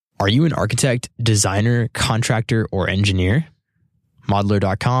Are you an architect, designer, contractor, or engineer?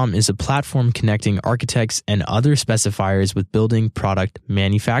 Modeler.com is a platform connecting architects and other specifiers with building product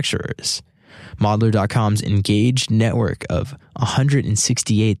manufacturers. Modeler.com's engaged network of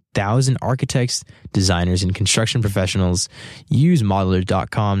 168,000 architects, designers, and construction professionals use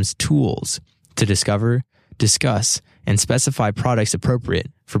Modeler.com's tools to discover, discuss, and specify products appropriate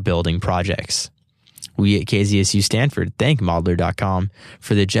for building projects. We at KZSU Stanford thank Modeler.com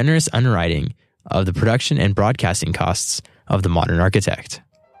for the generous underwriting of the production and broadcasting costs of The Modern Architect.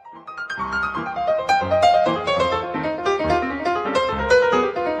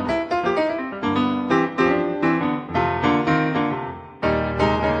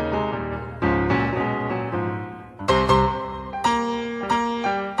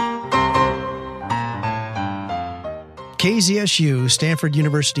 KZSU, Stanford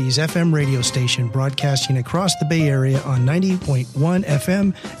University's FM radio station, broadcasting across the Bay Area on 90.1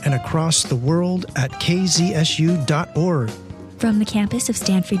 FM and across the world at kzsu.org. From the campus of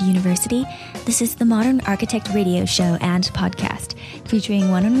Stanford University, this is the Modern Architect radio show and podcast,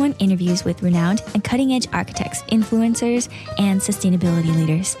 featuring one-on-one interviews with renowned and cutting-edge architects, influencers, and sustainability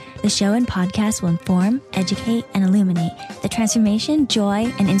leaders. The show and podcast will inform, educate, and illuminate the transformation,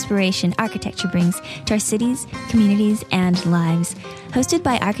 joy, and inspiration architecture brings to our cities, communities, and lives. Hosted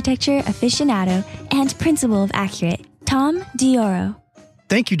by architecture aficionado and principal of Accurate, Tom Dioro.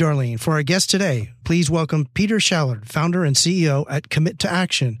 Thank you, Darlene. For our guest today, please welcome Peter Shallard, founder and CEO at Commit to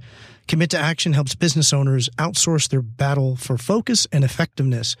Action. Commit to Action helps business owners outsource their battle for focus and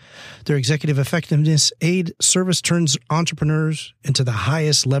effectiveness. Their executive effectiveness aid service turns entrepreneurs into the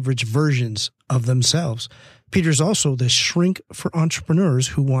highest leverage versions of themselves. Peter's also the shrink for entrepreneurs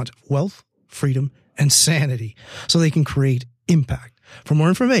who want wealth, freedom, and sanity so they can create impact. For more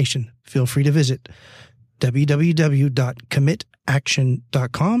information, feel free to visit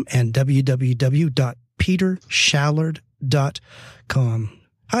www.commitaction.com and www.petershallard.com.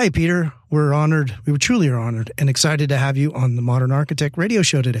 Hi, Peter. We truly are honored and excited to have you on the Modern Architect radio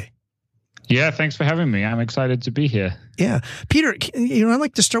show today. Yeah, thanks for having me. I'm excited to be here. Yeah. Peter, I'd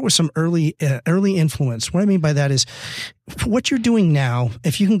like to start with some early influence. What I mean by that is what you're doing now,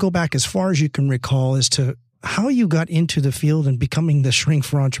 if you can go back as far as you can recall as to how you got into the field and becoming the shrink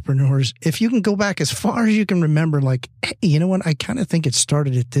for entrepreneurs. If you can go back as far as you can remember, like, hey, you know what? I kind of think it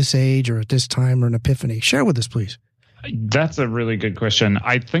started at this age or at this time or an epiphany. Share with us, please. That's a really good question.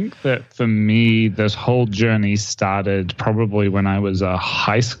 I think that for me, this whole journey started probably when I was a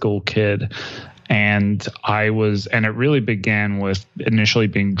high school kid. And it really began with initially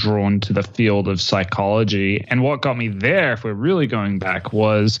being drawn to the field of psychology. And what got me there, if we're really going back,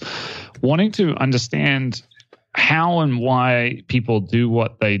 was wanting to understand how and why people do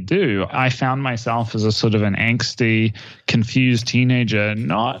what they do. I found myself as a sort of an angsty, confused teenager,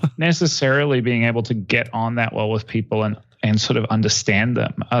 not necessarily being able to get on that well with people and sort of understand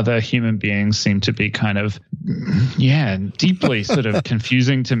them. Other human beings seem to be kind of, deeply sort of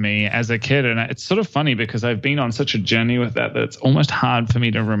confusing to me as a kid. And it's sort of funny because I've been on such a journey with that it's almost hard for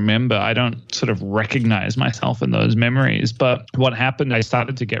me to remember. I don't sort of recognize myself in those memories. But what happened, I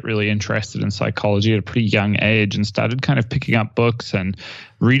started to get really interested in psychology at a pretty young age and started kind of picking up books and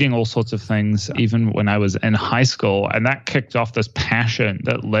reading all sorts of things, even when I was in high school. And that kicked off this passion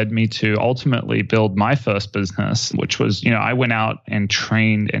that led me to ultimately build my first business, which was, I went out and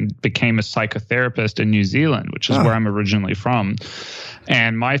trained and became a psychotherapist in New Zealand, which is where I'm originally from.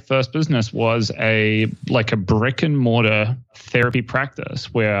 And my first business was a brick and mortar therapy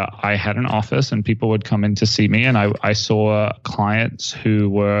practice where I had an office and people would come in to see me. And I saw clients who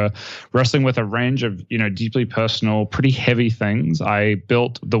were wrestling with a range of, deeply personal, pretty heavy things. I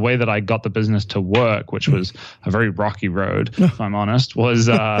built the way that I got the business to work, which was a very rocky road, if I'm honest, was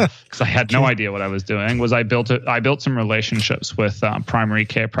because I had no idea what I was doing, was I built some relationships with primary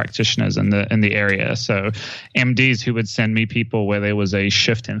care practitioners in the area. So MDs who would send me people where there was a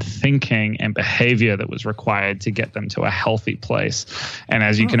shift in thinking and behavior that was required to get them to a healthy place. And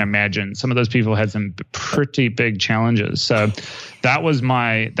as you can imagine, some of those people had some pretty big challenges. So that was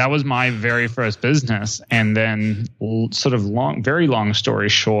my very first business. And then very long story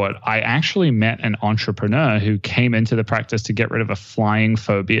short, I actually met an entrepreneur who came into the practice to get rid of a flying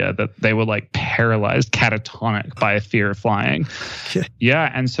phobia, that they were like paralyzed, catatonic by a fear of flying. Yeah.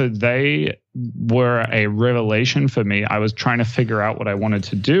 And so they were a revelation for me. I was trying to figure out what I wanted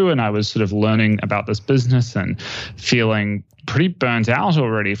to do, and I was sort of learning about this business and feeling pretty burnt out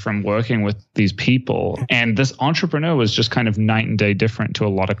already from working with these people. And this entrepreneur was just kind of night and day different to a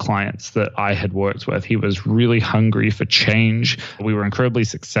lot of clients that I had worked with. He was really hungry for change. We were incredibly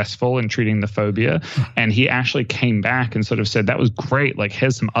successful in treating the phobia. And he actually came back and sort of said, that was great. Like,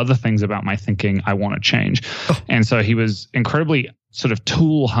 here's some other things about my thinking I want to change. And so he was incredibly sort of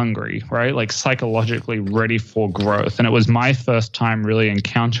tool hungry, right? Like psychologically ready for growth. And it was my first time really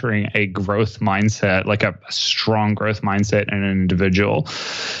encountering a growth mindset, like a strong growth mindset in an individual.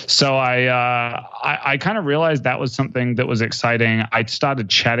 So I kind of realized that was something that was exciting. I started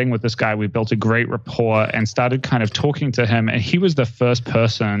chatting with this guy. We built a great rapport and started kind of talking to him. And he was the first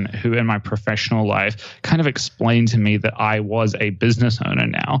person who in my professional life kind of explained to me that I was a business owner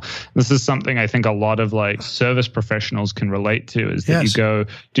now. This is something I think a lot of like service professionals can relate to, is that you go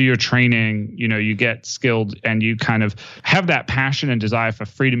do your training, you get skilled and you kind of have that passion and desire for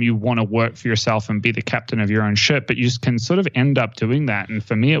freedom. You want to work for yourself and be the captain of your own ship, but you just can sort of end up doing that. And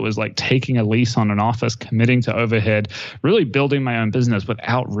for me, it was like taking a lease on an office, committing to overhead, really building my own business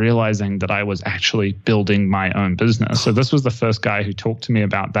without realizing that I was actually building my own business. So this was the first guy who talked to me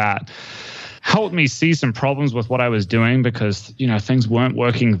about that. Helped me see some problems with what I was doing because, things weren't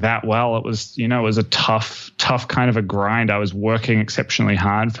working that well. It was, it was a tough kind of a grind. I was working exceptionally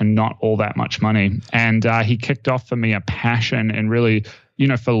hard for not all that much money. And he kicked off for me a passion and really,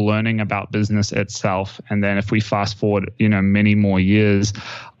 for learning about business itself. And then if we fast forward, many more years,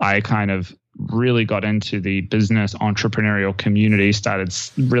 I kind of really got into the business entrepreneurial community, started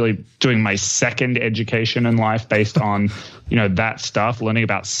really doing my second education in life based on, that stuff, learning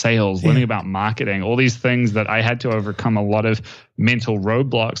about sales, learning about marketing, all these things that I had to overcome a lot of mental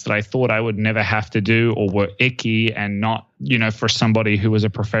roadblocks that I thought I would never have to do or were icky and not, for somebody who was a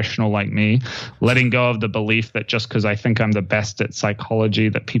professional like me, letting go of the belief that just because I think I'm the best at psychology,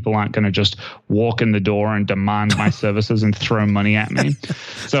 that people aren't going to just walk in the door and demand my services and throw money at me.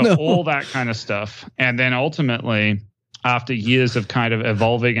 So all that kind of stuff. And then ultimately, after years of kind of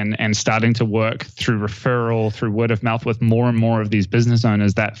evolving and starting to work through referral, through word of mouth with more and more of these business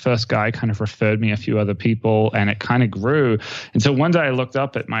owners, that first guy kind of referred me a few other people and it kind of grew. And so one day I looked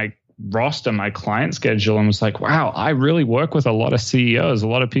up at my roster, my client schedule, and was like, wow, I really work with a lot of CEOs, a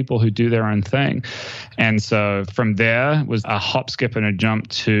lot of people who do their own thing. And so from there was a hop, skip, and a jump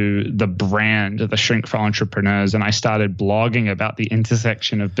to the brand, the Shrink for Entrepreneurs. And I started blogging about the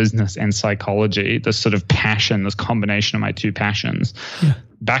intersection of business and psychology, this sort of passion, this combination of my two passions. Yeah.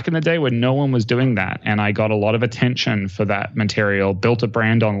 Back in the day when no one was doing that. And I got a lot of attention for that material, built a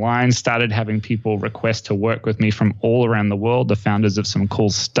brand online, started having people request to work with me from all around the world, the founders of some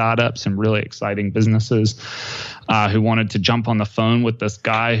cool startups and really exciting businesses who wanted to jump on the phone with this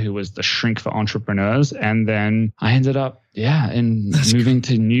guy who was the Shrink for Entrepreneurs. And then I ended up, moving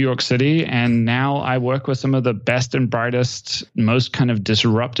to New York City. And now I work with some of the best and brightest, most kind of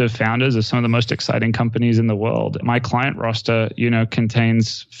disruptive founders of some of the most exciting companies in the world. My client roster,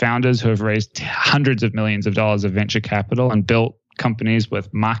 contains founders who have raised hundreds of millions of dollars of venture capital and built companies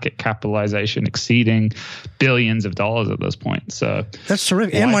with market capitalization exceeding billions of dollars at this point. So that's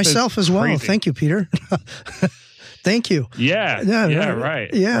terrific. And myself as well. Crazy. Thank you, Peter. Thank you.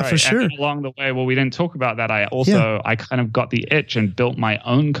 Right. Yeah, for sure. And along the way, we didn't talk about that. I kind of got the itch and built my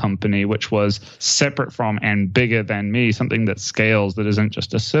own company, which was separate from and bigger than me, something that scales, that isn't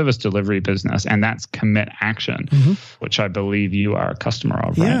just a service delivery business. And that's Commit Action, which I believe you are a customer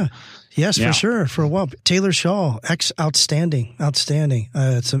of, right? Yeah. Yes, for sure. For a while, Taylor Shaw, outstanding.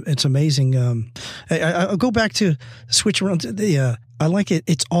 It's amazing. I'll go back to switch around to the. I like it.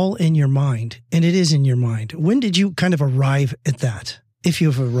 It's all in your mind, and it is in your mind. When did you kind of arrive at that? If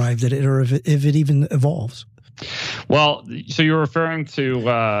you've arrived at it, or if it even evolves. Well, so you're referring to.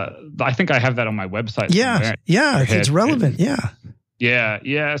 I think I have that on my website. Yeah. It's relevant.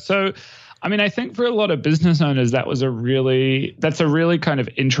 Yeah. So. I mean, I think for a lot of business owners, that's a really kind of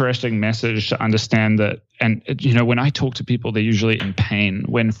interesting message to understand that. And, when I talk to people, they're usually in pain.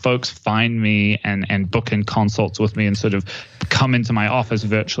 When folks find me and book in consults with me and sort of come into my office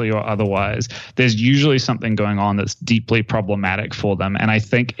virtually or otherwise, there's usually something going on that's deeply problematic for them. And I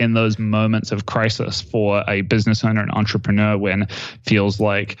think in those moments of crisis for a business owner and entrepreneur, when it feels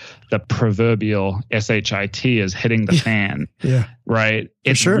like the proverbial SHIT is hitting the fan, right?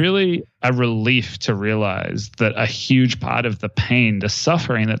 It's really a relief to realize that a huge part of the pain, the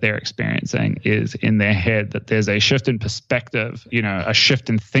suffering that they're experiencing is in their head, that there's a shift in perspective, a shift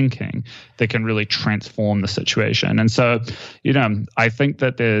in thinking that can really transform the situation. And so, I think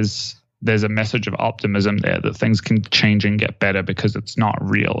that there's there's a message of optimism there that things can change and get better because it's not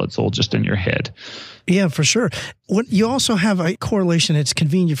real. It's all just in your head. Yeah, for sure. What you also have a correlation that's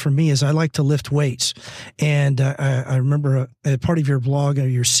convenient for me is I like to lift weights. And I remember a part of your blog or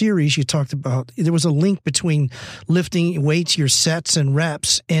your series, you talked about there was a link between lifting weights, your sets and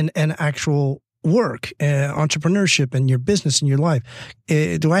reps, and actual work, entrepreneurship, and your business and your life.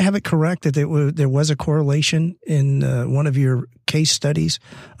 Do I have it correct that there was a correlation in one of your case studies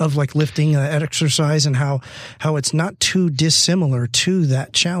of like lifting exercise and how it's not too dissimilar to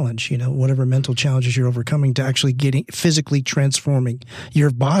that challenge, whatever mental challenges you're overcoming, to actually getting physically transforming your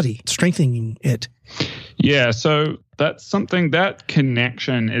body, strengthening it? Yeah, so that's something, that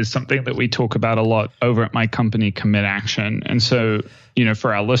connection is something that we talk about a lot over at my company, Commit Action. And so,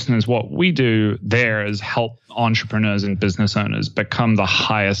 for our listeners, what we do there is help entrepreneurs and business owners become the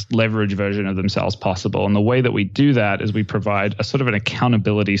highest leverage version of themselves possible. And the way that we do that is we provide a sort of an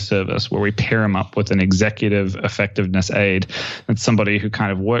accountability service where we pair them up with an executive effectiveness aide. That's somebody who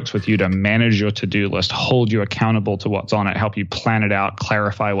kind of works with you to manage your to-do list, hold you accountable to what's on it, help you plan it out,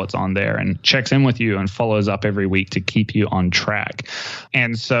 clarify what's on there, and checks in with you and follows up every week to keep you on track.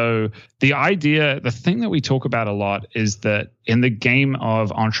 And so the thing that we talk about a lot is that in the game of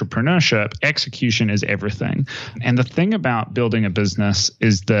entrepreneurship, execution is everything. And the thing about building a business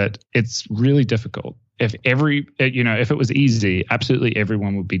is that it's really difficult. If it was easy, absolutely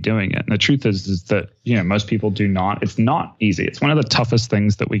everyone would be doing it. And the truth is that, most people do not. It's not easy. It's one of the toughest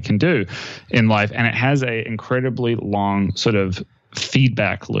things that we can do in life. And it has an incredibly long sort of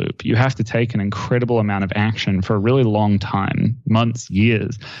feedback loop. You have to take an incredible amount of action for a really long time, months,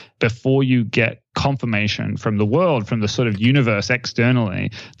 years, before you get confirmation from the world, from the sort of universe externally,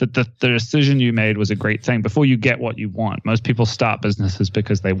 that the decision you made was a great thing, before you get what you want. Most people start businesses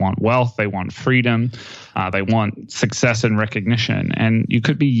because they want wealth, they want freedom, they want success and recognition. And you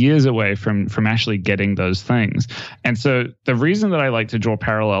could be years away from actually getting those things. And so the reason that I like to draw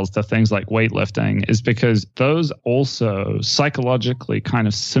parallels to things like weightlifting is because those also psychologically kind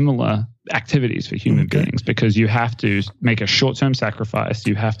of similar activities for human beings, because you have to make a short-term sacrifice.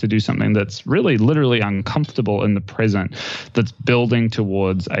 You have to do something that's really literally uncomfortable in the present, that's building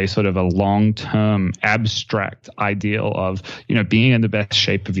towards a sort of a long-term abstract ideal of, being in the best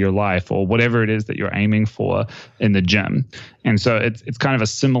shape of your life, or whatever it is that you're aiming for in the gym. And so it's kind of a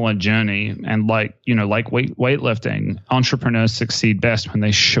similar journey. And like weightlifting, entrepreneurs succeed best when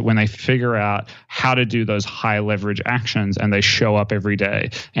they figure out how to do those high leverage actions, and they show up every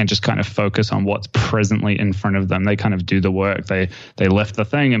day and just kind of focus on what's presently in front of them. They kind of do the work. They lift the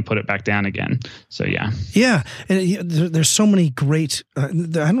thing and put it back down again. So yeah. And there's so many great, I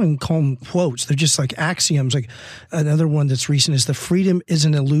don't even call them quotes. They're just like axioms. Like another one that's recent is the freedom is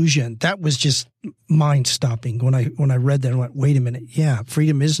an illusion. That was just mind stopping when I read that. I went, wait a minute. Yeah,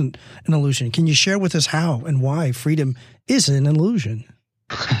 freedom isn't an illusion. Can you share with us how and why freedom is an illusion?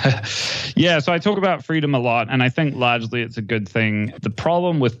 Yeah, so I talk about freedom a lot, and I think largely it's a good thing. The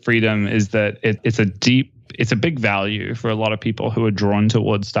problem with freedom is that it's a big value for a lot of people who are drawn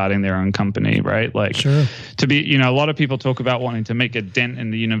towards starting their own company, right? Like, sure. To be, a lot of people talk about wanting to make a dent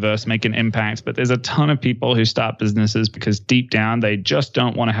in the universe, make an impact, but there's a ton of people who start businesses because deep down, they just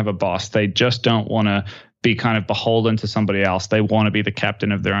don't want to have a boss. They just don't want to be kind of beholden to somebody else. They want to be the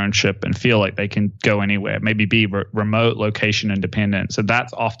captain of their own ship and feel like they can go anywhere, maybe be remote, location independent. So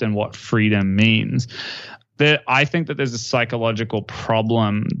that's often what freedom means. I think that there's a psychological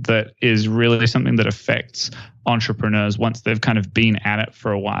problem that is really something that affects entrepreneurs once they've kind of been at it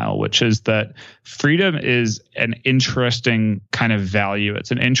for a while, which is that freedom is an interesting kind of value.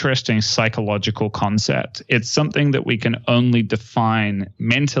 It's an interesting psychological concept. It's something that we can only define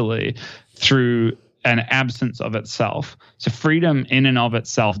mentally through an absence of itself. So freedom in and of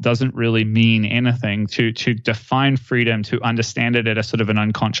itself doesn't really mean anything. To define freedom, to understand it at a sort of an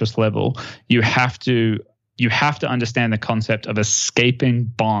unconscious level, you have to understand the concept of escaping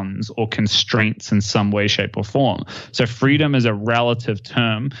bonds or constraints in some way, shape, or form. So freedom is a relative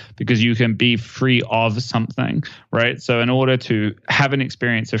term because you can be free of something, right? So in order to have an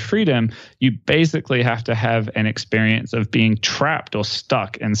experience of freedom, you basically have to have an experience of being trapped or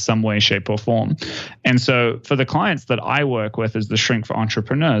stuck in some way, shape, or form. And so for the clients that I work with as the Shrink for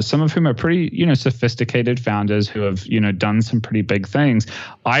Entrepreneurs, some of whom are pretty, sophisticated founders who have, done some pretty big things,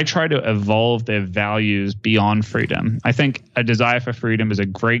 I try to evolve their values beyond freedom. I think a desire for freedom is a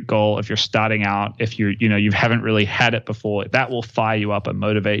great goal if you're starting out, if you haven't really had it before. That will fire you up and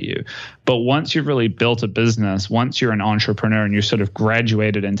motivate you. But once you've really built a business, once you're an entrepreneur and you're sort of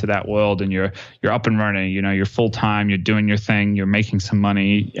graduated into that world and you're up and running, you're full-time, you're doing your thing, you're making some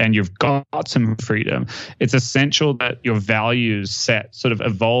money, and you've got some freedom, it's essential that your values set sort of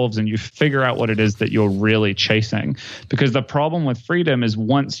evolves and you figure out what it is that you're really chasing. Because the problem with freedom is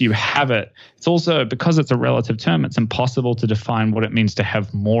once you have it, it's also, because it's a relative term, it's impossible to define what it means to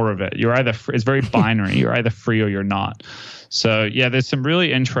have more of it. You're either it's very binary. You're either free or you're not. So yeah, there's some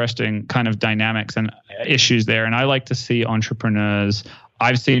really interesting kind of dynamics and issues there. And I like to see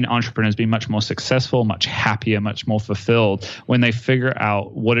I've seen entrepreneurs be much more successful, much happier, much more fulfilled when they figure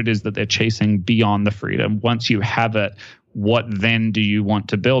out what it is that they're chasing beyond the freedom. Once you have it, what then do you want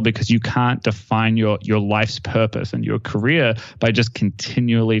to build? Because you can't define your life's purpose and your career by just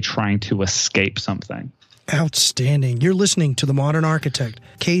continually trying to escape something. Outstanding. You're listening to The Modern Architect,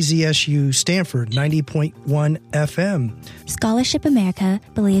 KZSU Stanford 90.1 FM. Scholarship America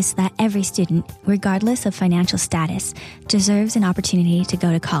believes that every student, regardless of financial status, deserves an opportunity to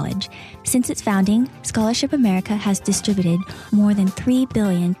go to college. Since its founding, Scholarship America has distributed more than $3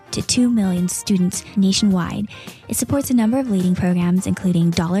 billion to 2 million students nationwide. It supports a number of leading programs,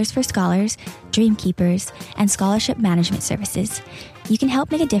 including Dollars for Scholars, Dream Keepers, and Scholarship Management Services. You can help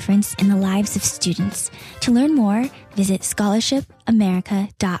make a difference in the lives of students. To learn more, visit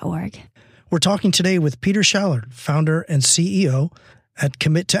scholarshipamerica.org. We're talking today with Peter Shallard, founder and CEO at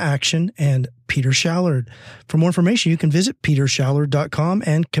Commit to Action, and Peter Shallard. For more information, you can visit petershallard.com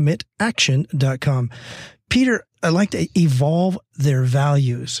and commitaction.com. Peter, I like to evolve their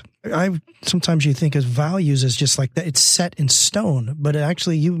values. Sometimes you think of values as just like that. It's set in stone, but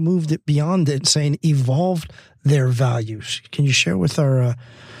actually you moved it beyond it, saying evolved their values. Can you share with our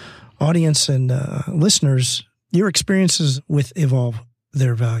audience and listeners your experiences with evolve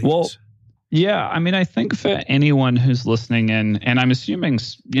their values? Well, yeah, I mean, I think for anyone who's listening in, and I'm assuming,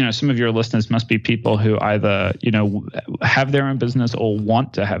 some of your listeners must be people who either, have their own business or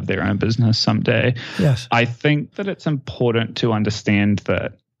want to have their own business someday. Yes. I think that it's important to understand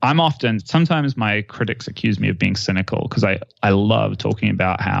that sometimes my critics accuse me of being cynical because I love talking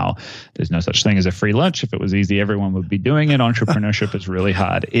about how there's no such thing as a free lunch. If it was easy, everyone would be doing it. Entrepreneurship is really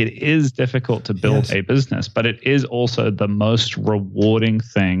hard. It is difficult to build a business, but it is also the most rewarding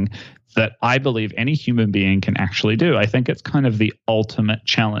thing that I believe any human being can actually do. I think it's kind of the ultimate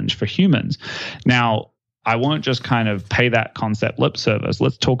challenge for humans. Now, I won't just kind of pay that concept lip service.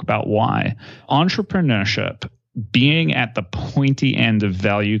 Let's talk about why. Entrepreneurship, being at the pointy end of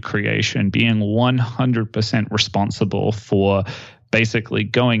value creation, being 100% responsible for basically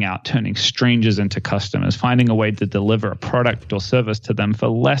going out, turning strangers into customers, finding a way to deliver a product or service to them for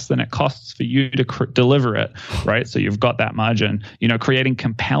less than it costs for you to deliver it, right? So you've got that margin, creating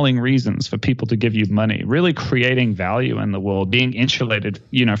compelling reasons for people to give you money, really creating value in the world, being insulated,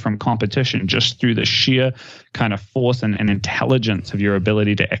 from competition just through the sheer kind of force and intelligence of your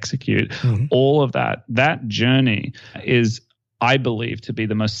ability to execute. Mm-hmm. All of that journey is, I believe, to be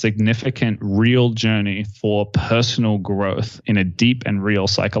the most significant real journey for personal growth in a deep and real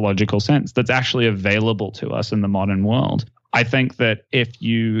psychological sense that's actually available to us in the modern world. I think that if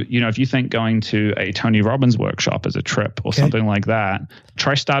you think going to a Tony Robbins workshop as a trip or something like that,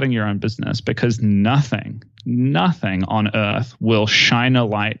 try starting your own business, because nothing on earth will shine a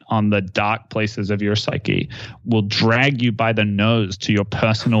light on the dark places of your psyche, will drag you by the nose to your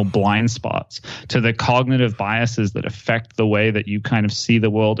personal blind spots, to the cognitive biases that affect the way that you kind of see the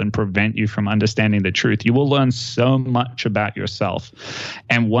world and prevent you from understanding the truth. You will learn so much about yourself.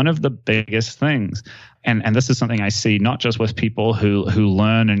 And one of the biggest things, and this is something I see not just with people who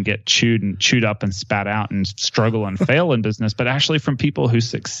learn and get chewed up and spat out and struggle and fail in business, but actually from people who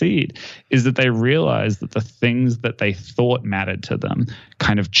succeed, is that they realize that the things that they thought mattered to them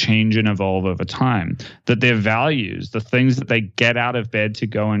kind of change and evolve over time, that their values, the things that they get out of bed to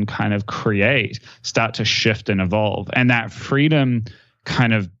go and kind of create, start to shift and evolve. And that freedom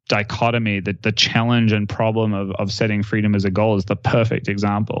kind of dichotomy, the challenge and problem of setting freedom as a goal, is the perfect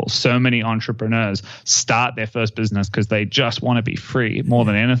example. So many entrepreneurs start their first business because they just want to be free more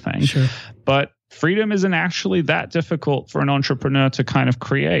than anything. Sure. But freedom isn't actually that difficult for an entrepreneur to kind of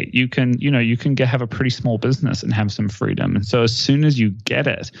create. You can have a pretty small business and have some freedom. And so as soon as you get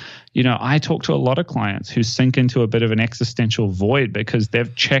it, I talk to a lot of clients who sink into a bit of an existential void because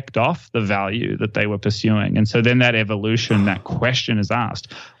they've checked off the value that they were pursuing. And so then that evolution, that question is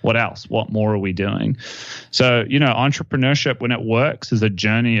asked, what else? What more are we doing? So, entrepreneurship, when it works, is a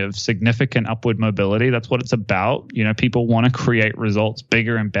journey of significant upward mobility. That's what it's about. People want to create results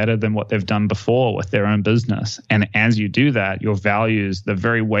bigger and better than what they've done before. core with their own business. And as you do that, your values, the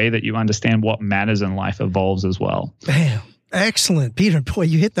very way that you understand what matters in life, evolves as well. Bam. Excellent. Peter, boy,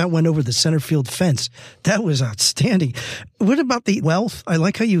 you hit that one over the center field fence. That was outstanding. What about the wealth? I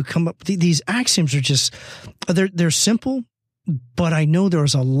like how you come up. These axioms are just, they're simple, but I know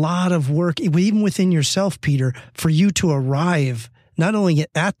there's a lot of work, even within yourself, Peter, for you to arrive not only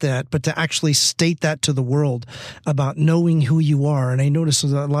at that, but to actually state that to the world about knowing who you are. And I notice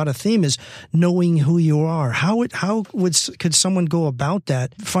a lot of theme is knowing who you are. Could someone go about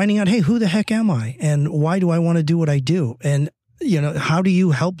that? Finding out, hey, who the heck am I? And why do I want to do what I do? And, how do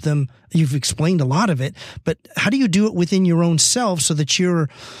you help them? You've explained a lot of it, but how do you do it within your own self so that you're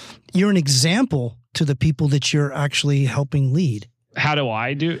an example to the people that you're actually helping lead? How do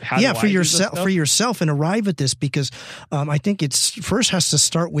I do? For yourself and arrive at this, because I think it's first has to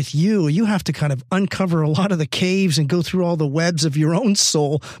start with you. You have to kind of uncover a lot of the caves and go through all the webs of your own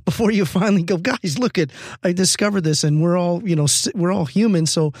soul before you finally go, guys, look I discovered this, and we're all we're all human.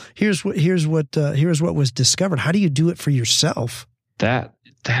 So here's what was discovered. How do you do it for yourself? That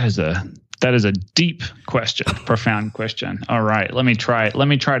is a deep question, profound question. All right, let me try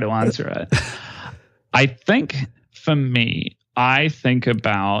to answer it. I think for me, I think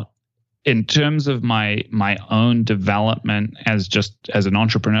about, in terms of my own development as an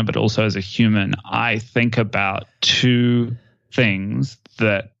entrepreneur, but also as a human, I think about two things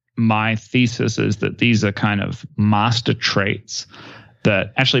that my thesis is that these are kind of master traits,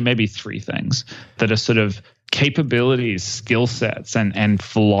 that actually maybe three things that are sort of capabilities, skill sets, and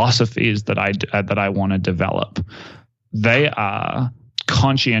philosophies that I want to develop. They are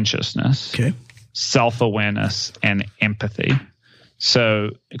conscientiousness, self-awareness, and empathy.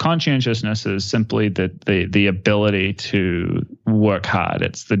 So conscientiousness is simply the ability to work hard.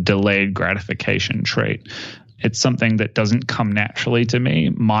 It's the delayed gratification trait. It's something that doesn't come naturally to me.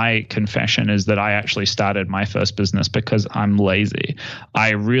 My confession is that I actually started my first business because I'm lazy.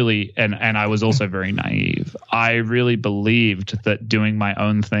 I really, and I was also very naive. I really believed that doing my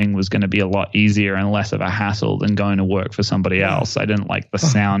own thing was going to be a lot easier and less of a hassle than going to work for somebody else. I didn't like the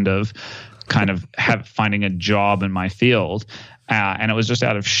sound of kind of finding a job in my field. And it was just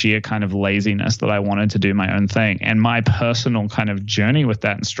out of sheer kind of laziness that I wanted to do my own thing. And my personal kind of journey with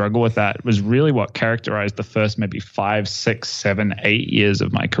that and struggle with that was really what characterized the first maybe 5, 6, 7, 8 years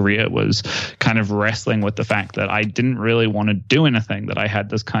of my career, was kind of wrestling with the fact that I didn't really want to do anything, that I had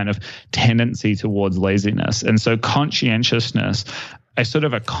this kind of tendency towards laziness. And so conscientiousness, a sort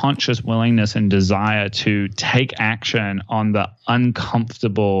of a conscious willingness and desire to take action on the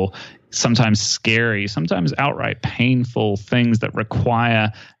uncomfortable, sometimes scary, sometimes outright painful things that require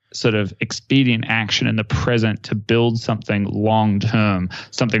sort of expedient action in the present to build something long-term,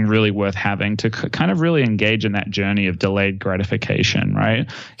 something really worth having, to kind of really engage in that journey of delayed gratification, right?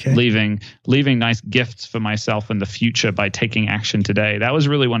 Okay. Leaving nice gifts for myself in the future by taking action today. That was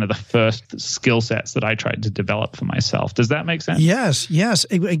really one of the first skill sets that I tried to develop for myself. Does that make sense? Yes.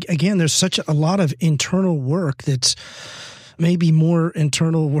 Again, there's such a lot of internal work that's maybe more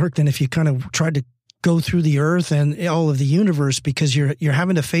internal work than if you kind of tried to go through the earth and all of the universe, because you're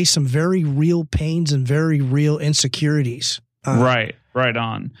having to face some very real pains and very real insecurities. Right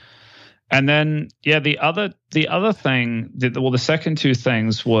on. And then, the other thing, the second two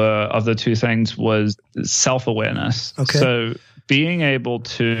things was self-awareness. Okay. So being able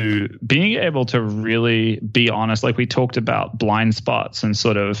to really be honest, like we talked about blind spots and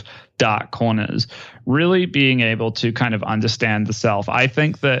sort of dark corners, really being able to kind of understand the self. I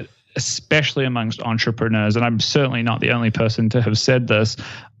think that especially amongst entrepreneurs, and I'm certainly not the only person to have said this,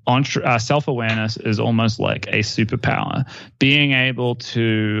 self-awareness is almost like a superpower. Being able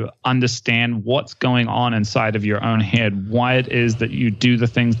to understand what's going on inside of your own head, why it is that you do the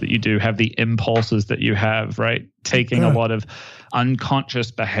things that you do, have the impulses that you have, right? Taking a lot of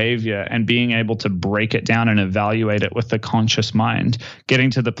unconscious behavior and being able to break it down and evaluate it with the conscious mind,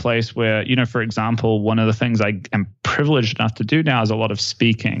 getting to the place where, for example, one of the things I am privileged enough to do now is a lot of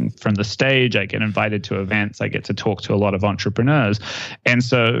speaking from the stage. I get invited to events. I get to talk to a lot of entrepreneurs. And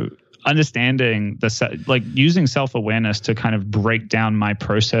so understanding using self-awareness to kind of break down my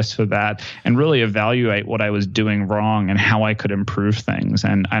process for that and really evaluate what I was doing wrong and how I could improve things,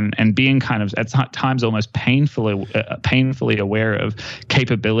 and being kind of at times almost painfully aware of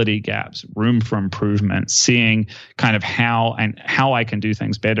capability gaps, room for improvement, seeing kind of how I can do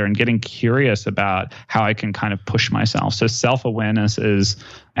things better, and getting curious about how I can kind of push myself. So self-awareness is,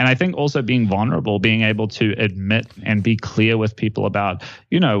 and I think also being vulnerable, being able to admit and be clear with people about,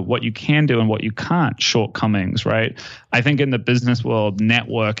 what you you can do and what you can't, shortcomings, right? I think in the business world,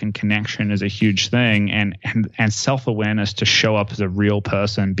 network and connection is a huge thing, and self-awareness to show up as a real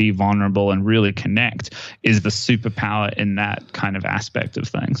person, be vulnerable, and really connect is the superpower in that kind of aspect of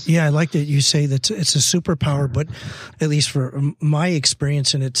things. Yeah, I like that you say that it's a superpower, but at least for my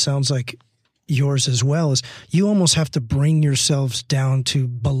experience, and it sounds like yours as well, is you almost have to bring yourselves down to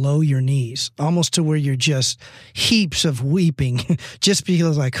below your knees, almost to where you're just heaps of weeping, just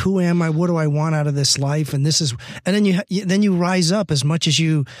because like, who am I? What do I want out of this life? And this is, and then you rise up as much as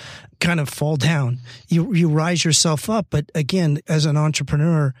you kind of fall down. You rise yourself up. But again, as an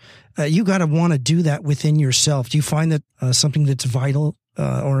entrepreneur, you got to want to do that within yourself. Do you find that something that's vital,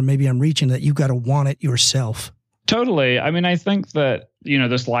 or maybe I'm reaching, that you got to want it yourself? Totally. I mean, I think that,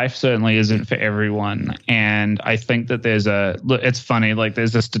 this life certainly isn't for everyone. And I think that it's funny, like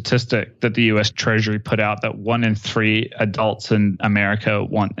there's a statistic that the US Treasury put out that 1 in 3 adults in America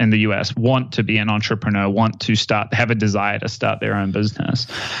in the US want to be an entrepreneur, want to have a desire to start their own business.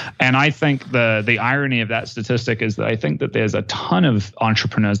 And I think the irony of that statistic is that I think that there's a ton of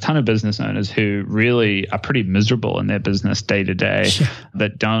entrepreneurs, ton of business owners who really are pretty miserable in their business day to day,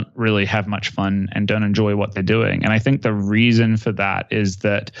 that don't really have much fun and don't enjoy what they're doing. And I think the reason for that is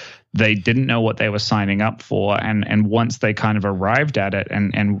that they didn't know what they were signing up for. And once they kind of arrived at it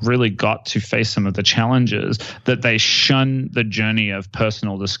and really got to face some of the challenges, that they shun the journey of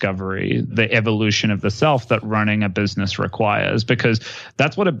personal discovery, the evolution of the self that running a business requires, because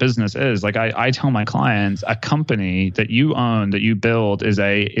that's what a business is. Like I tell my clients, a company that you own, that you build is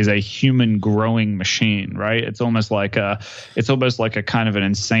a human growing machine, right? It's almost like a kind of an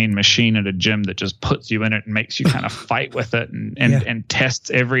insane machine at a gym that just puts you in it and makes you kind of fight with it and tests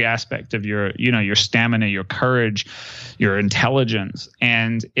every aspect of your stamina, your courage, your intelligence.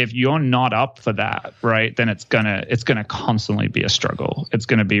 And if you're not up for that, right, then it's gonna constantly be a struggle. It's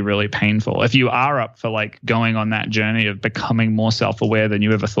gonna be really painful. If you are up for like going on that journey of becoming more self-aware than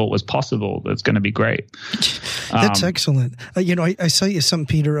you ever thought was possible, it's gonna be great. That's excellent. I saw you something,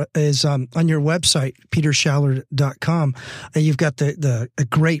 Peter, is on your website, petershallard.com. You've got a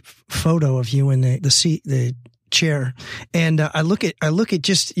great photo of you in the chair, and I look at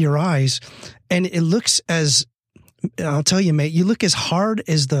just your eyes, and it looks as, I'll tell you, mate, you look as hard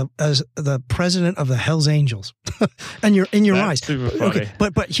as the president of the Hells Angels, and in your eyes. Super funny. Okay,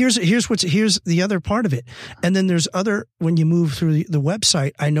 but here's the other part of it, and then there's when you move through the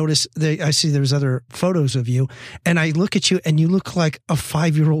website, I see there's other photos of you, and I look at you, and you look like a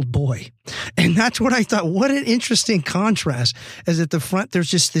 5-year-old boy, and that's what I thought. What an interesting contrast! As at the front,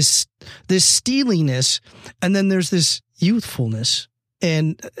 there's just this steeliness, and then there's this youthfulness,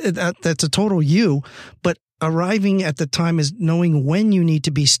 and that's a total you, but arriving at the time is knowing when you need to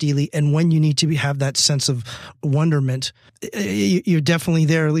be steely and when you need to have that sense of wonderment. You're definitely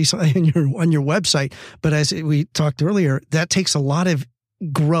there, at least on your website. But as we talked earlier, that takes a lot of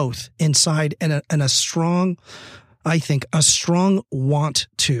growth inside and a strong, I think, a strong want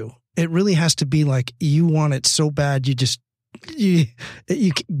to. It really has to be like you want it so bad, you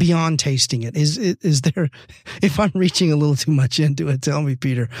beyond tasting it. Is there, if I'm reaching a little too much into it, tell me,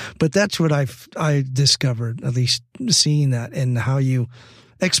 Peter, but that's what I discovered, at least seeing that and how you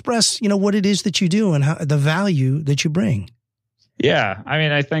express, what it is that you do and how the value that you bring. Yeah. I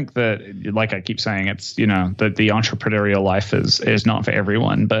mean, I think that, like I keep saying, it's, that the entrepreneurial life is not for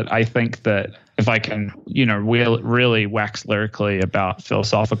everyone, but I think that if I can, really wax lyrically about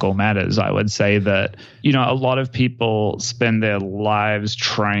philosophical matters, I would say that, a lot of people spend their lives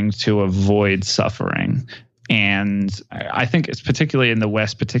trying to avoid suffering. And I think it's particularly in the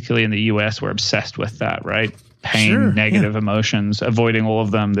West, particularly in the US, we're obsessed with that, right? Pain, negative emotions, avoiding all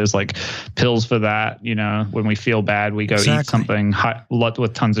of them. There's like pills for that. When we feel bad, we go eat something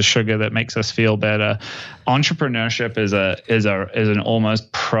with tons of sugar that makes us feel better. Entrepreneurship is an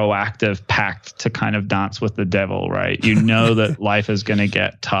almost proactive pact to kind of dance with the devil, right? You know that life is going to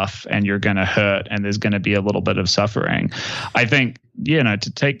get tough and you're going to hurt and there's going to be a little bit of suffering. I think,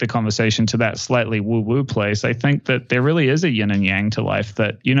 to take the conversation to that slightly woo-woo place, I think that there really is a yin and yang to life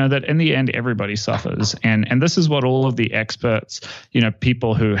that, that in the end, everybody suffers. And this is what all of the experts,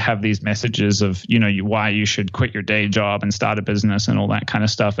 people who have these messages of, why you should quit your day job and start a business and all that kind of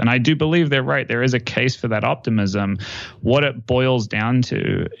stuff. And I do believe they're right. There is a case for that optimism. What it boils down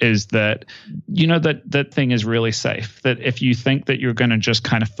to is that, that thing is really safe. That if you think that you're going to just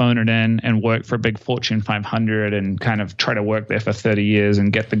kind of phone it in and work for a big Fortune 500 and kind of try to work there for 30 30 years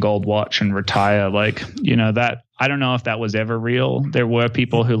and get the gold watch and retire. Like, that, I don't know if that was ever real. There were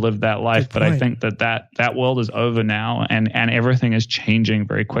people who lived that life, but I think that world is over now, and everything is changing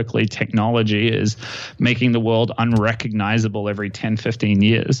very quickly. Technology is making the world unrecognizable every 10, 15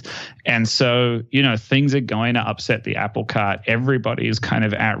 years. And so, things are going to upset the apple cart. Everybody is kind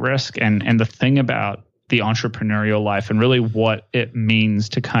of at risk. And the thing about the entrepreneurial life and really what it means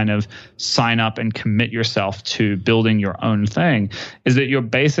to kind of sign up and commit yourself to building your own thing is that you're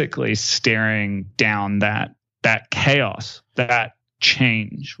basically staring down that chaos, that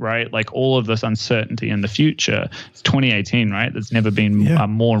change, right? Like all of this uncertainty in the future. It's 2018, right? There's never been a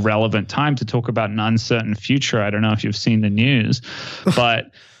more relevant time to talk about an uncertain future. I don't know if you've seen the news,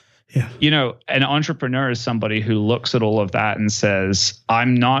 but an entrepreneur is somebody who looks at all of that and says,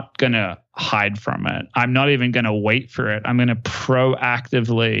 I'm not going to hide from it. I'm not even going to wait for it. I'm going to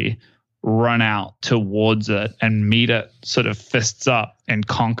proactively run out towards it and meet it sort of fists up and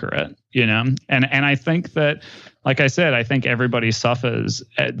conquer it, And I think that, like I said, I think everybody suffers.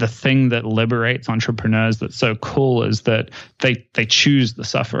 The thing that liberates entrepreneurs that's so cool is that they choose the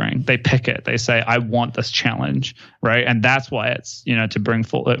suffering. They pick it. They say, I want this challenge, right? And that's why it's, to bring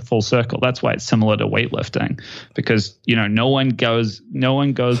full circle. That's why it's similar to weightlifting, because, no one goes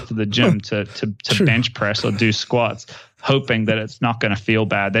to the gym to bench press or do squats hoping that it's not going to feel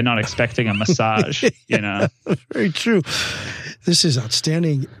bad. They're not expecting a massage, Very true. This is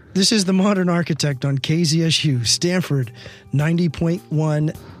outstanding. This is The Modern Architect on KZSU, Stanford,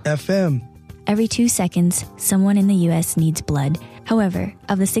 90.1 FM. Every 2 seconds, someone in the U.S. needs blood. However,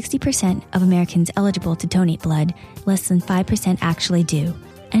 of the 60% of Americans eligible to donate blood, less than 5% actually do.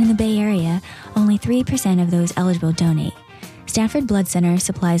 And in the Bay Area, only 3% of those eligible donate. Stanford Blood Center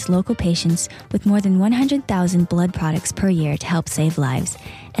supplies local patients with more than 100,000 blood products per year to help save lives.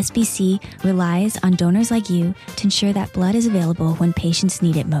 SBC relies on donors like you to ensure that blood is available when patients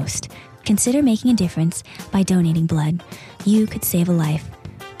need it most. Consider making a difference by donating blood. You could save a life.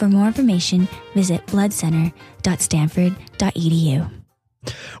 For more information, visit bloodcenter.stanford.edu.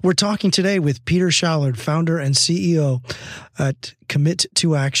 We're talking today with Peter Shallard, founder and CEO at Commit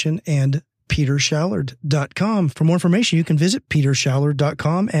to Action and petershallard.com. For more information, you can visit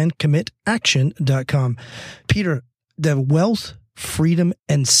petershallard.com and commitaction.com. Peter, the wealth, freedom,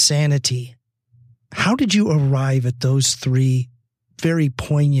 and sanity. How did you arrive at those three very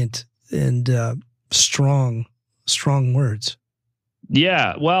poignant and strong words?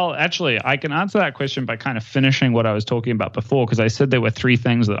 Yeah, well, actually, I can answer that question by kind of finishing what I was talking about before, because I said there were three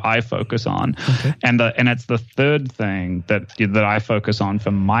things that I focus on, and it's the third thing that I focus on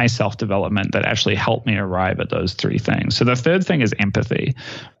for my self-development that actually helped me arrive at those three things. So the third thing is empathy.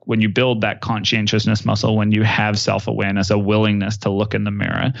 When you build that conscientiousness muscle, when you have self-awareness, a willingness to look in the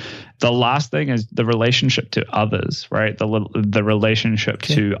mirror. The last thing is the relationship to others, right? The relationship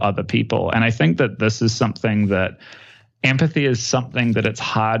to other people. And I think that this is something that empathy is something that it's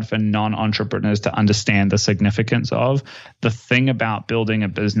hard for non-entrepreneurs to understand the significance of. The thing about building a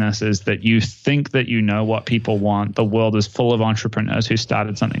business is that you think that you know what people want. The world is full of entrepreneurs who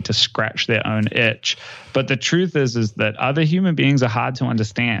started something to scratch their own itch. But the truth is that other human beings are hard to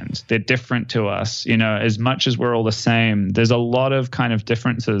understand. They're different to us. As much as we're all the same, there's a lot of kind of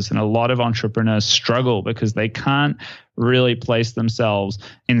differences, and a lot of entrepreneurs struggle because they can't really place themselves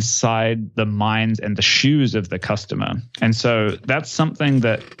inside the minds and the shoes of the customer. And so that's something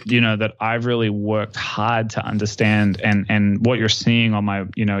that, that I've really worked hard to understand. And what you're seeing on my,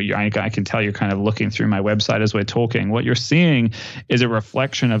 I can tell you're kind of looking through my website as we're talking. What you're seeing is a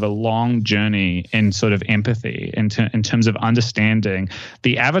reflection of a long journey in sort of empathy in terms of understanding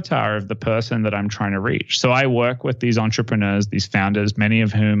the avatar of the person that I'm trying to reach. So I work with these entrepreneurs, these founders, many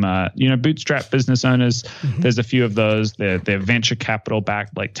of whom are, bootstrap business owners. Mm-hmm. There's a few of those. They're venture capital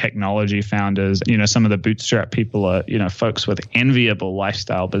backed, like technology founders. Some of the bootstrap people are, folks with enviable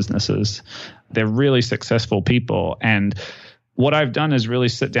lifestyle businesses. They're really successful people. And what I've done is really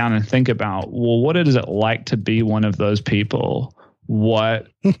sit down and think about, well, what is it like to be one of those people? What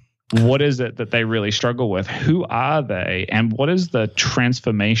is it that they really struggle with? Who are they? And what is the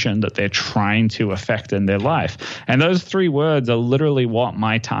transformation that they're trying to affect in their life? And those three words are literally what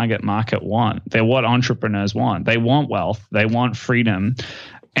my target market want. They're what entrepreneurs want. They want wealth. They want freedom.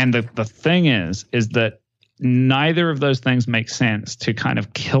 And the thing is that neither of those things make sense to kind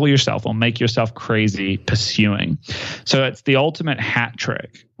of kill yourself or make yourself crazy pursuing. So it's the ultimate hat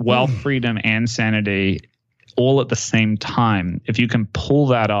trick: wealth, freedom, and sanity all at the same time. If you can pull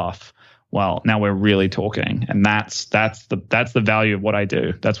that off, well, now we're really talking. And that's the value of what I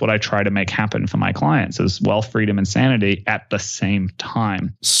do. That's what I try to make happen for my clients, is wealth, freedom, and sanity at the same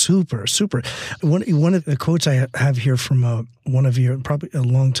time. Super, super. One of the quotes I have here from one of your, probably a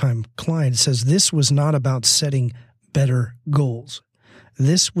longtime client, says, "This was not about setting better goals.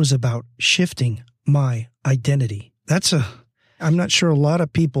 This was about shifting my identity." I'm not sure a lot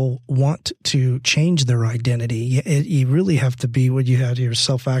of people want to change their identity. You really have to be what you had here,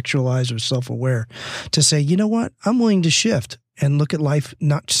 self-actualized or self-aware, to say, you know what, I'm willing to shift and look at life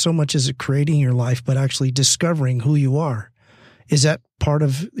not so much as creating your life, but actually discovering who you are. Is that part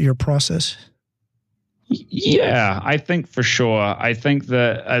of your process? Yeah, I think for sure. I think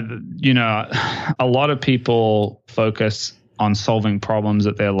that, a lot of people focus on solving problems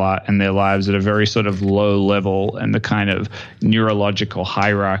in their lives at a very sort of low level, and the kind of neurological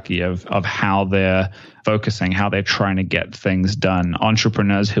hierarchy of how they're focusing, how they're trying to get things done.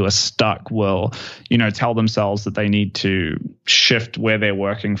 Entrepreneurs who are stuck will, tell themselves that they need to shift where they're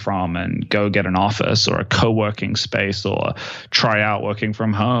working from and go get an office or a co-working space, or try out working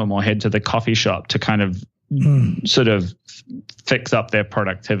from home, or head to the coffee shop to kind of sort of fix up their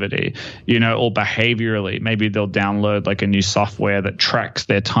productivity, or behaviorally, maybe they'll download like a new software that tracks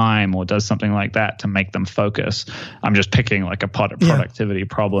their time or does something like that to make them focus. I'm just picking like a productivity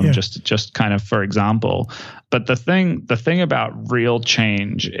problem, just kind of for example. But the thing about real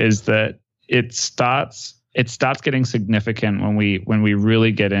change is that it starts getting significant when we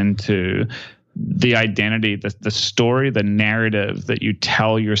really get into the identity, the story, the narrative that you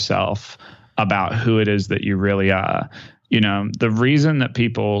tell yourself about who it is that you really are. The reason that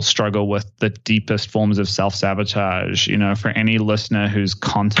people struggle with the deepest forms of self-sabotage, for any listener who's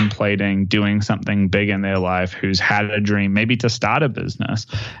contemplating doing something big in their life, who's had a dream, maybe to start a business,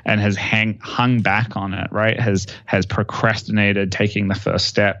 and has hung back on it, right? Has procrastinated taking the first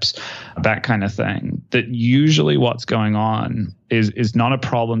steps, that kind of thing. That usually what's going on is not a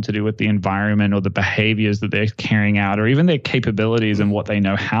problem to do with the environment or the behaviors that they're carrying out, or even their capabilities and what they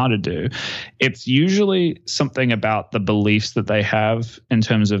know how to do. It's usually something about the beliefs that they have in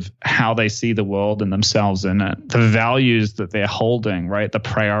terms of how they see the world and themselves in it, the values that they're holding, right? The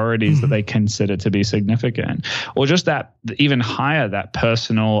priorities that they consider to be significant, or just that even higher, that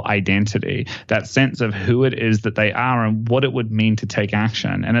personal identity, that sense of who it is that they are and what it would mean to take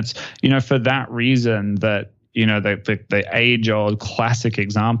action. And it's, for that reason that, the age-old classic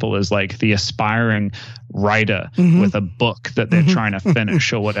example is like the aspiring writer with a book that they're trying to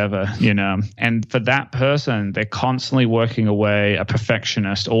finish or whatever, And for that person, they're constantly working away, a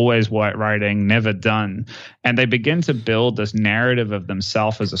perfectionist, always writing, never done. And they begin to build this narrative of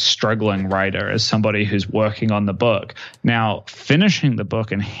themselves as a struggling writer, as somebody who's working on the book. Now, finishing the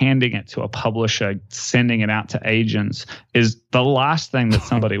book and handing it to a publisher, sending it out to agents, is the last thing that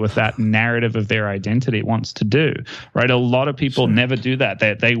somebody with that narrative of their identity wants to do, right? A lot of people never do that.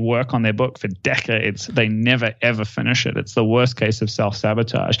 They work on their book for decades. They never, ever finish it. It's the worst case of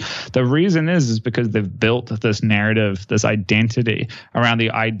self-sabotage. The reason is because they've built this narrative, this identity around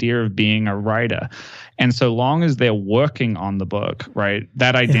the idea of being a writer. And so long as they're working on the book, right,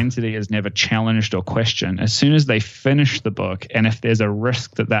 that identity is never challenged or questioned. As soon as they finish the book, and if there's a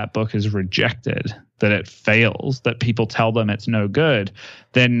risk that that book is rejected, that it fails, that people tell them it's no good,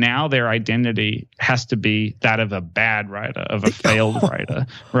 then now their identity has to be that of a bad writer, of a failed writer,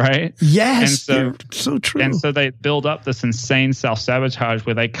 right? Yes, so true. And so they build up this insane self-sabotage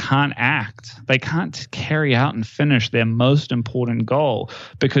where they can't act. They can't carry out and finish their most important goal,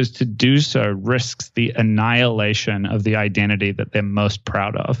 because to do so risks the annihilation of the identity that they're most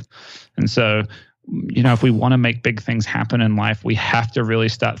proud of. And so, if we want to make big things happen in life, we have to really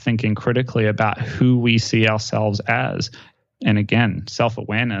start thinking critically about who we see ourselves as. And again,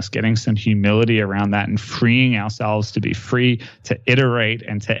 self-awareness, getting some humility around that, and freeing ourselves to be free to iterate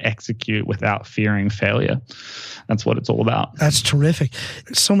and to execute without fearing failure. That's what it's all about. That's terrific.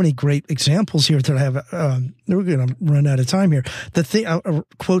 So many great examples here that I have. We're going to run out of time here. I'll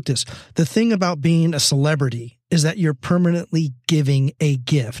quote this. The thing about being a celebrity is that you're permanently giving a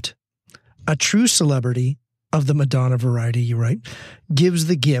gift. A true celebrity, of the Madonna variety, you write, gives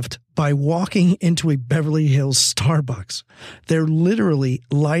the gift by walking into a Beverly Hills Starbucks. They're literally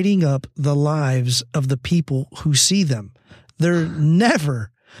lighting up the lives of the people who see them. They're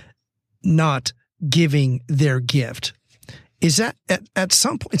never not giving their gift. Is that at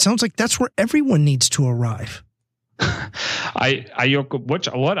some point? It sounds like that's where everyone needs to arrive.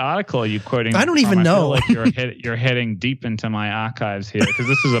 What article are you quoting? I don't even know. I feel like you're heading deep into my archives here, because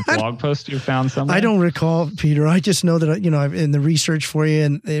this is a blog post you found somewhere. I don't recall, Peter. I just know that I've in the research for you,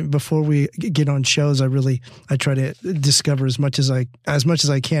 and before we get on shows, I try to discover as much as I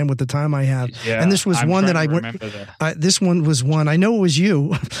can with the time I have. Yeah, and this was one that I went. This one was one I know it was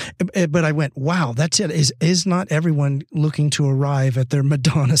you, but I went, wow, that's it. Is not everyone looking to arrive at their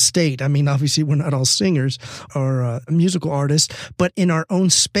Madonna state? I mean, obviously we're not all singers or musical artists, but in our own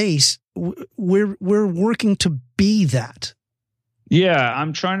space, we're working to be that. Yeah,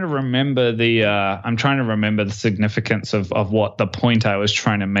 I'm trying to remember the significance of what the point I was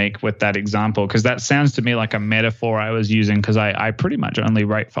trying to make with that example, because that sounds to me like a metaphor I was using, because I pretty much only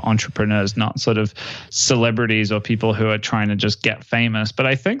write for entrepreneurs, not sort of celebrities or people who are trying to just get famous. But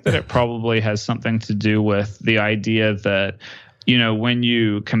I think that it probably has something to do with the idea that, when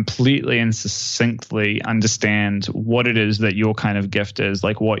you completely and succinctly understand what it is that your kind of gift is,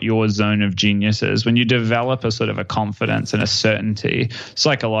 like what your zone of genius is, when you develop a sort of a confidence and a certainty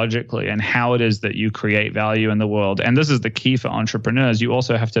psychologically and how it is that you create value in the world. And this is the key for entrepreneurs. You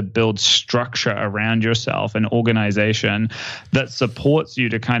also have to build structure around yourself, an organization that supports you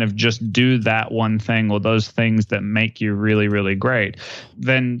to kind of just do that one thing or those things that make you really, really great.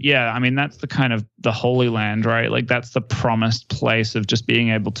 Then, yeah, I mean, that's the kind of the Holy Land, right? Like that's the promised place of just being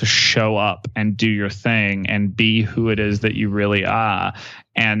able to show up and do your thing and be who it is that you really are.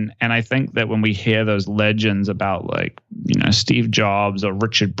 And I think that when we hear those legends about like, Steve Jobs or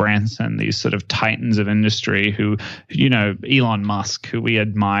Richard Branson, these sort of titans of industry who, Elon Musk, who we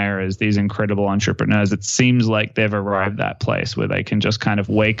admire as these incredible entrepreneurs, it seems like they've arrived that place where they can just kind of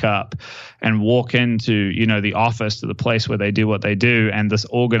wake up and walk into, the office, to the place where they do what they do. And this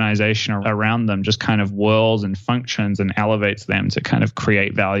organization around them just kind of whirls and functions and elevates them to kind of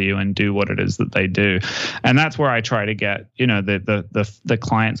create value and do what it is that they do. And that's where I try to get, the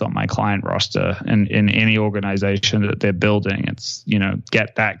clients on my client roster and in any organization that they're building. It's,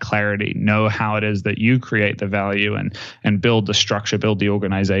 get that clarity, know how it is that you create the value and build the structure, build the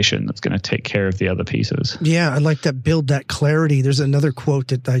organization that's going to take care of the other pieces. Yeah, I like that, build that clarity. There's another quote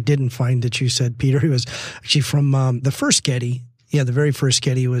that I didn't find that you said, Peter. It was actually from the first Getty. Yeah, the very first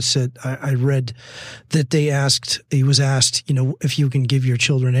Getty was said, I read that he was asked, if you can give your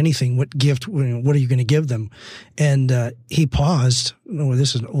children anything, what gift, what are you going to give them? And he paused. Oh,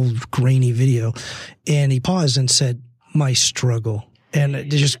 this is an old grainy video. And he paused and said, my struggle. And it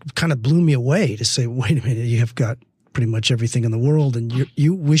just kind of blew me away to say, wait a minute, you have got pretty much everything in the world and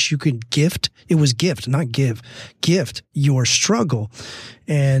you wish you could gift. It was gift, not give. Gift your struggle.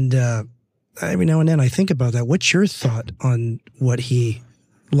 And, every now and then I think about that. What's your thought on what he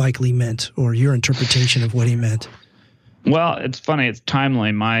likely meant, or your interpretation of what he meant? Well, it's funny. It's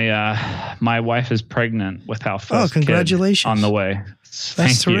timely. My wife is pregnant with our first congratulations. Kid on the way.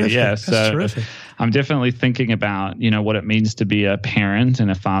 That's terrific. Yeah, That's so terrific. I'm definitely thinking about, what it means to be a parent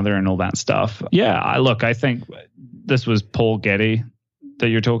and a father and all that stuff. Yeah, I think this was Paul Getty that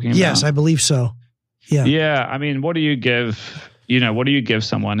you're talking about. Yes, I believe so. Yeah. Yeah. I mean, what do you give? What do you give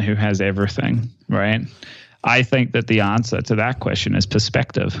someone who has everything, right? I think that the answer to that question is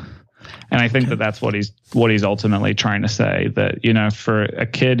perspective. And I think that that's what he's ultimately trying to say, that, for a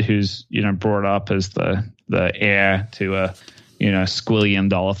kid who's, brought up as the heir to a,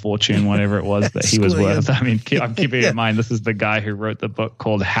 squillion-dollar fortune, whatever it was that he was worth. I mean, I'm keeping in mind, this is the guy who wrote the book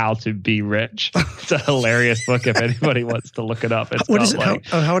called How to Be Rich. It's a hilarious book if anybody wants to look it up. What is it?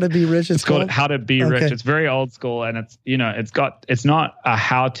 How to Be Rich? It's called How to Be Rich. It's very old school, and it's not a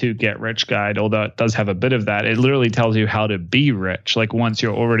how to get rich guide, although it does have a bit of that. It literally tells you how to be rich. Like once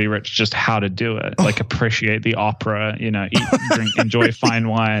you're already rich, just how to do it. Like appreciate the opera, eat, drink, enjoy fine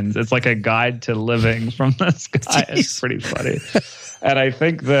wines. It's like a guide to living from this guy. Jeez. It's pretty funny. And I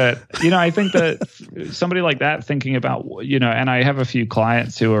think that somebody like that thinking about, and I have a few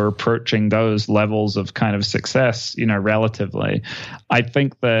clients who are approaching those levels of kind of success, relatively. I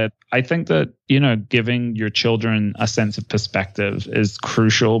think that, giving your children a sense of perspective is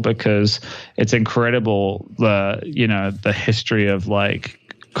crucial, because it's incredible, the history of like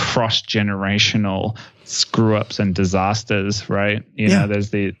cross-generational screw ups and disasters, right?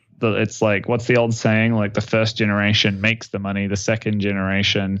 There's it's like, what's the old saying? Like the first generation makes the money, the second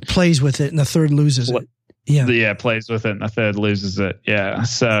generation plays with it, and the third loses it. plays with it, and a third loses it. Yeah.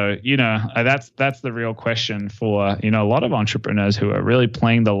 So, that's the real question for, a lot of entrepreneurs who are really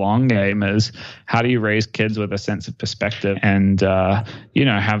playing the long game is how do you raise kids with a sense of perspective and,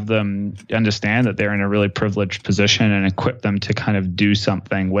 have them understand that they're in a really privileged position and equip them to kind of do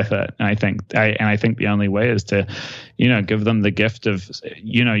something with it. And I think the only way is to, give them the gift of,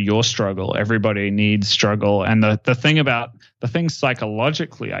 your struggle. Everybody needs struggle. And the thing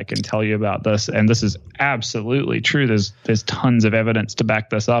psychologically I can tell you about this, and this is absolutely true. There's tons of evidence to back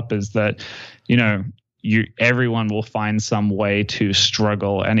this up, is that, everyone will find some way to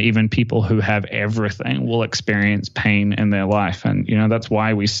struggle, and even people who have everything will experience pain in their life. And, that's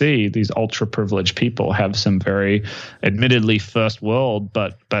why we see these ultra privileged people have some very admittedly first world,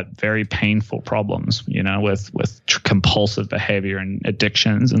 but very painful problems, with compulsive behavior and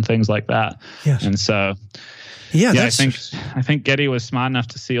addictions and things like that. Yes. And so, I think Getty was smart enough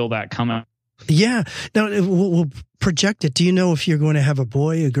to see all that coming. Yeah. Now we'll project it. Do you know if you're going to have a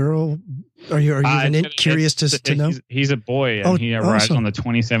boy, a girl? Are you even curious to know? He's a boy, and he arrives on the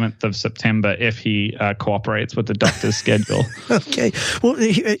 27th of September if he cooperates with the doctor's schedule. Okay. Well,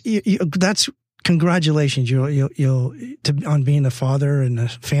 that's congratulations. On being a father and a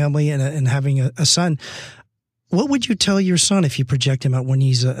family and having a son. What would you tell your son if you project him out when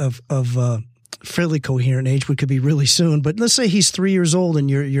he's of fairly coherent age, which could be really soon, but let's say he's 3 years old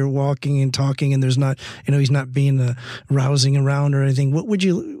and you're walking and talking and there's not, he's not being rousing around or anything. What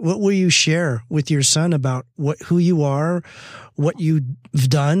will you share with your son about who you are, what you've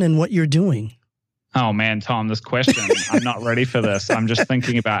done, and what you're doing? Oh man, Tom, this question, I'm not ready for this. I'm just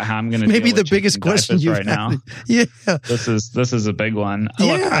thinking about how I'm going to maybe the biggest question you've right now. Yeah. This is a big one.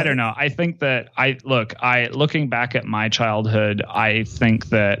 Yeah. Look, I don't know. I think that looking back at my childhood, I think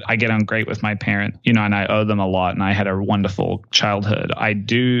that I get on great with my parents, and I owe them a lot, and I had a wonderful childhood. I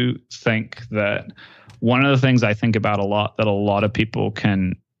do think that one of the things I think about a lot that a lot of people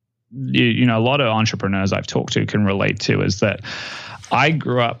can, a lot of entrepreneurs I've talked to can relate to is that I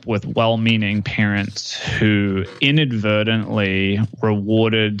grew up with well-meaning parents who inadvertently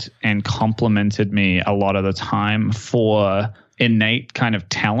rewarded and complimented me a lot of the time for innate kind of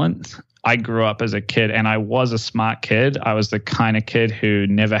talent. I grew up as a kid, and I was a smart kid. I was the kind of kid who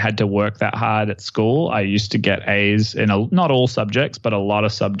never had to work that hard at school. I used to get A's in not all subjects, but a lot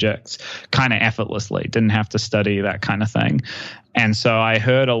of subjects kind of effortlessly. Didn't have to study, that kind of thing. And so I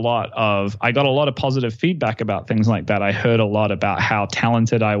got a lot of positive feedback about things like that. I heard a lot about how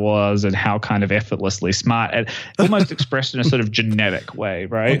talented I was and how kind of effortlessly smart, and almost expressed in a sort of genetic way,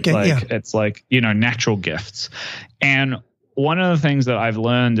 right? Okay, It's like, natural gifts. And one of the things that I've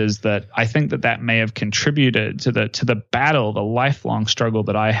learned is that I think that may have contributed to the battle, the lifelong struggle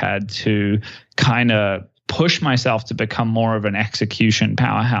that I had to kind of push myself to become more of an execution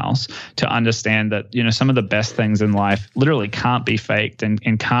powerhouse, to understand that, some of the best things in life literally can't be faked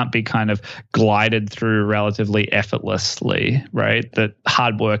and can't be kind of glided through relatively effortlessly, right? That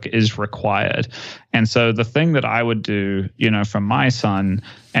hard work is required. And so the thing that I would do, for my son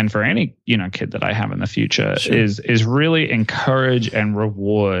and for any, kid that I have in the future is really encourage and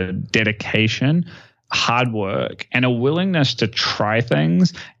reward dedication, hard work, and a willingness to try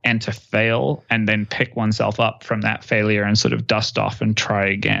things and to fail and then pick oneself up from that failure and sort of dust off and try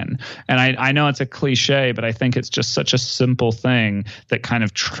again. And I know it's a cliche, but I think it's just such a simple thing that kind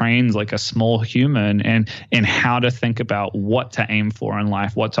of trains like a small human in how to think about what to aim for in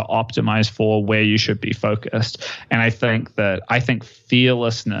life, what to optimize for, where you should be focused. And I think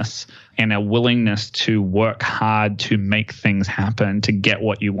fearlessness and a willingness to work hard to make things happen, to get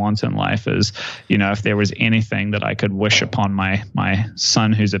what you want in life is, if there was anything that I could wish upon my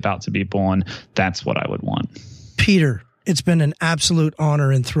son who's about to be born, that's what I would want. Peter, it's been an absolute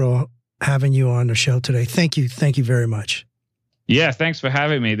honor and thrill having you on the show today. Thank you. Thank you very much. Yeah, thanks for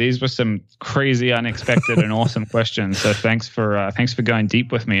having me. These were some crazy, unexpected, and awesome questions. So thanks for going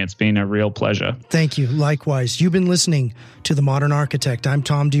deep with me. It's been a real pleasure. Thank you. Likewise. You've been listening to The Modern Architect. I'm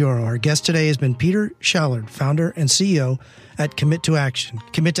Tom Dioro. Our guest today has been Peter Shallard, founder and CEO at Commit to Action.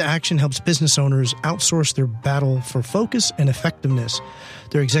 Commit to Action helps business owners outsource their battle for focus and effectiveness.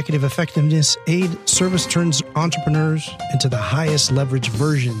 Their executive effectiveness aid service turns entrepreneurs into the highest leverage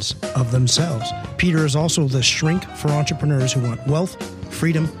versions of themselves. Peter is also the shrink for entrepreneurs who want wealth,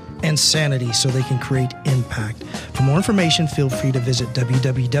 freedom, and sanity so they can create impact. For more information, feel free to visit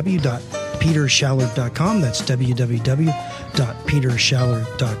www.petershallard.com. That's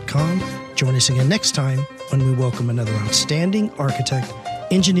www.petershallard.com. Join us again next time when we welcome another outstanding architect,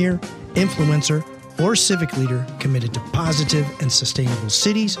 engineer, influencer, or civic leader committed to positive and sustainable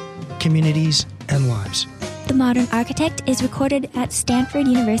cities, communities, and lives. The Modern Architect is recorded at Stanford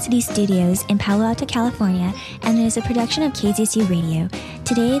University Studios in Palo Alto, California, and is a production of KZSU Radio.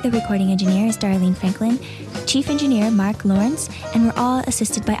 Today, the recording engineer is Darlene Franklin, chief engineer Mark Lawrence, and we're all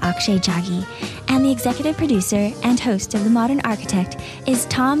assisted by Akshay Jaggi. And the executive producer and host of The Modern Architect is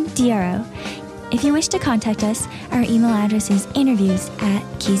Tom Diaro. If you wish to contact us, our email address is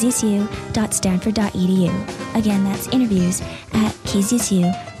interviews@kzsu.stanford.edu. Again, that's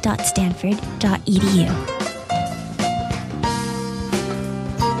interviews@kzsu.stanford.edu.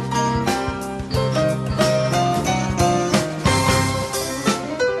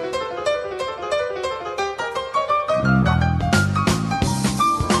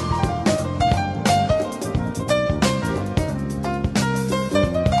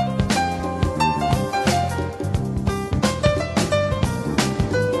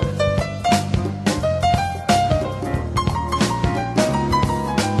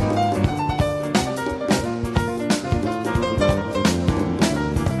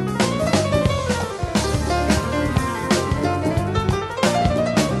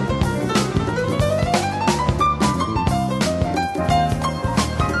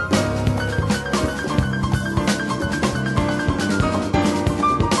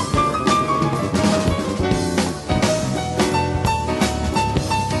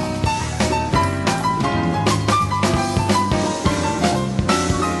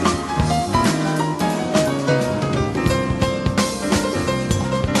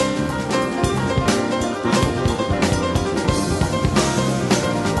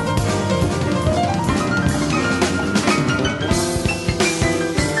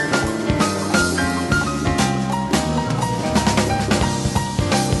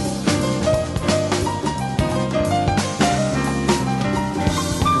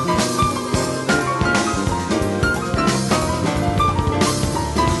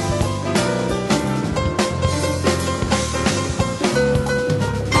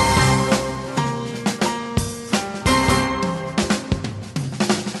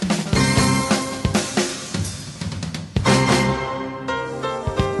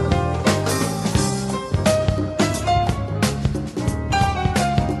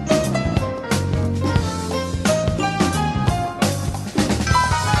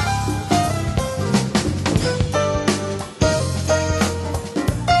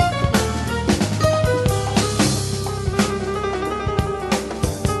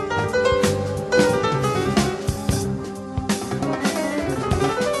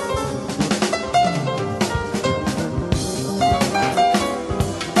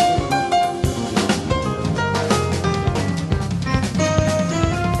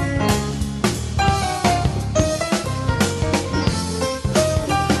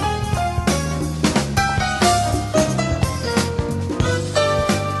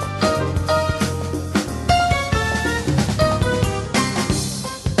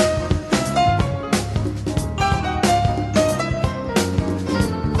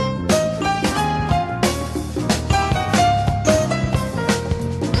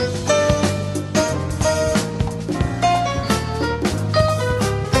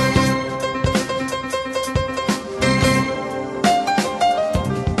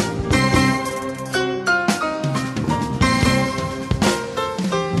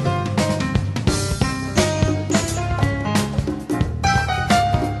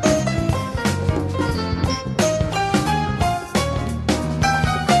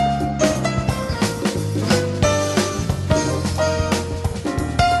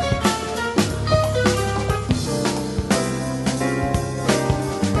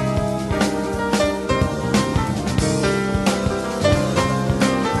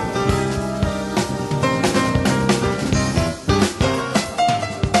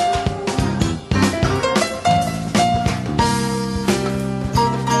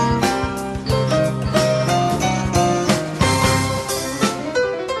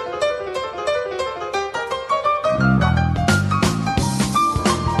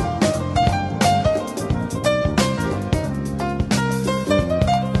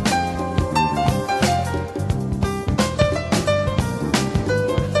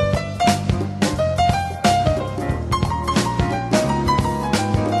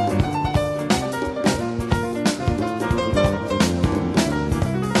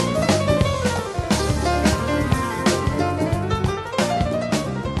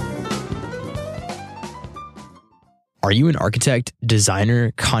 Are you an architect,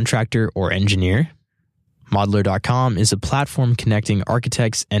 designer, contractor, or engineer? Modular.com is a platform connecting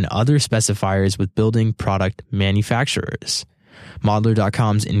architects and other specifiers with building product manufacturers.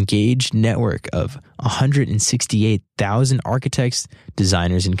 Modeler.com's engaged network of 168,000 architects,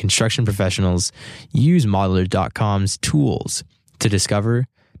 designers, and construction professionals use Modeler.com's tools to discover,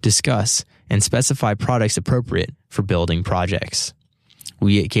 discuss, and specify products appropriate for building projects.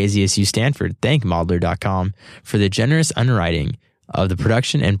 We at KZSU Stanford thank Modeler.com for the generous underwriting of the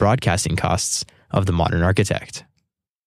production and broadcasting costs of The Modern Architect.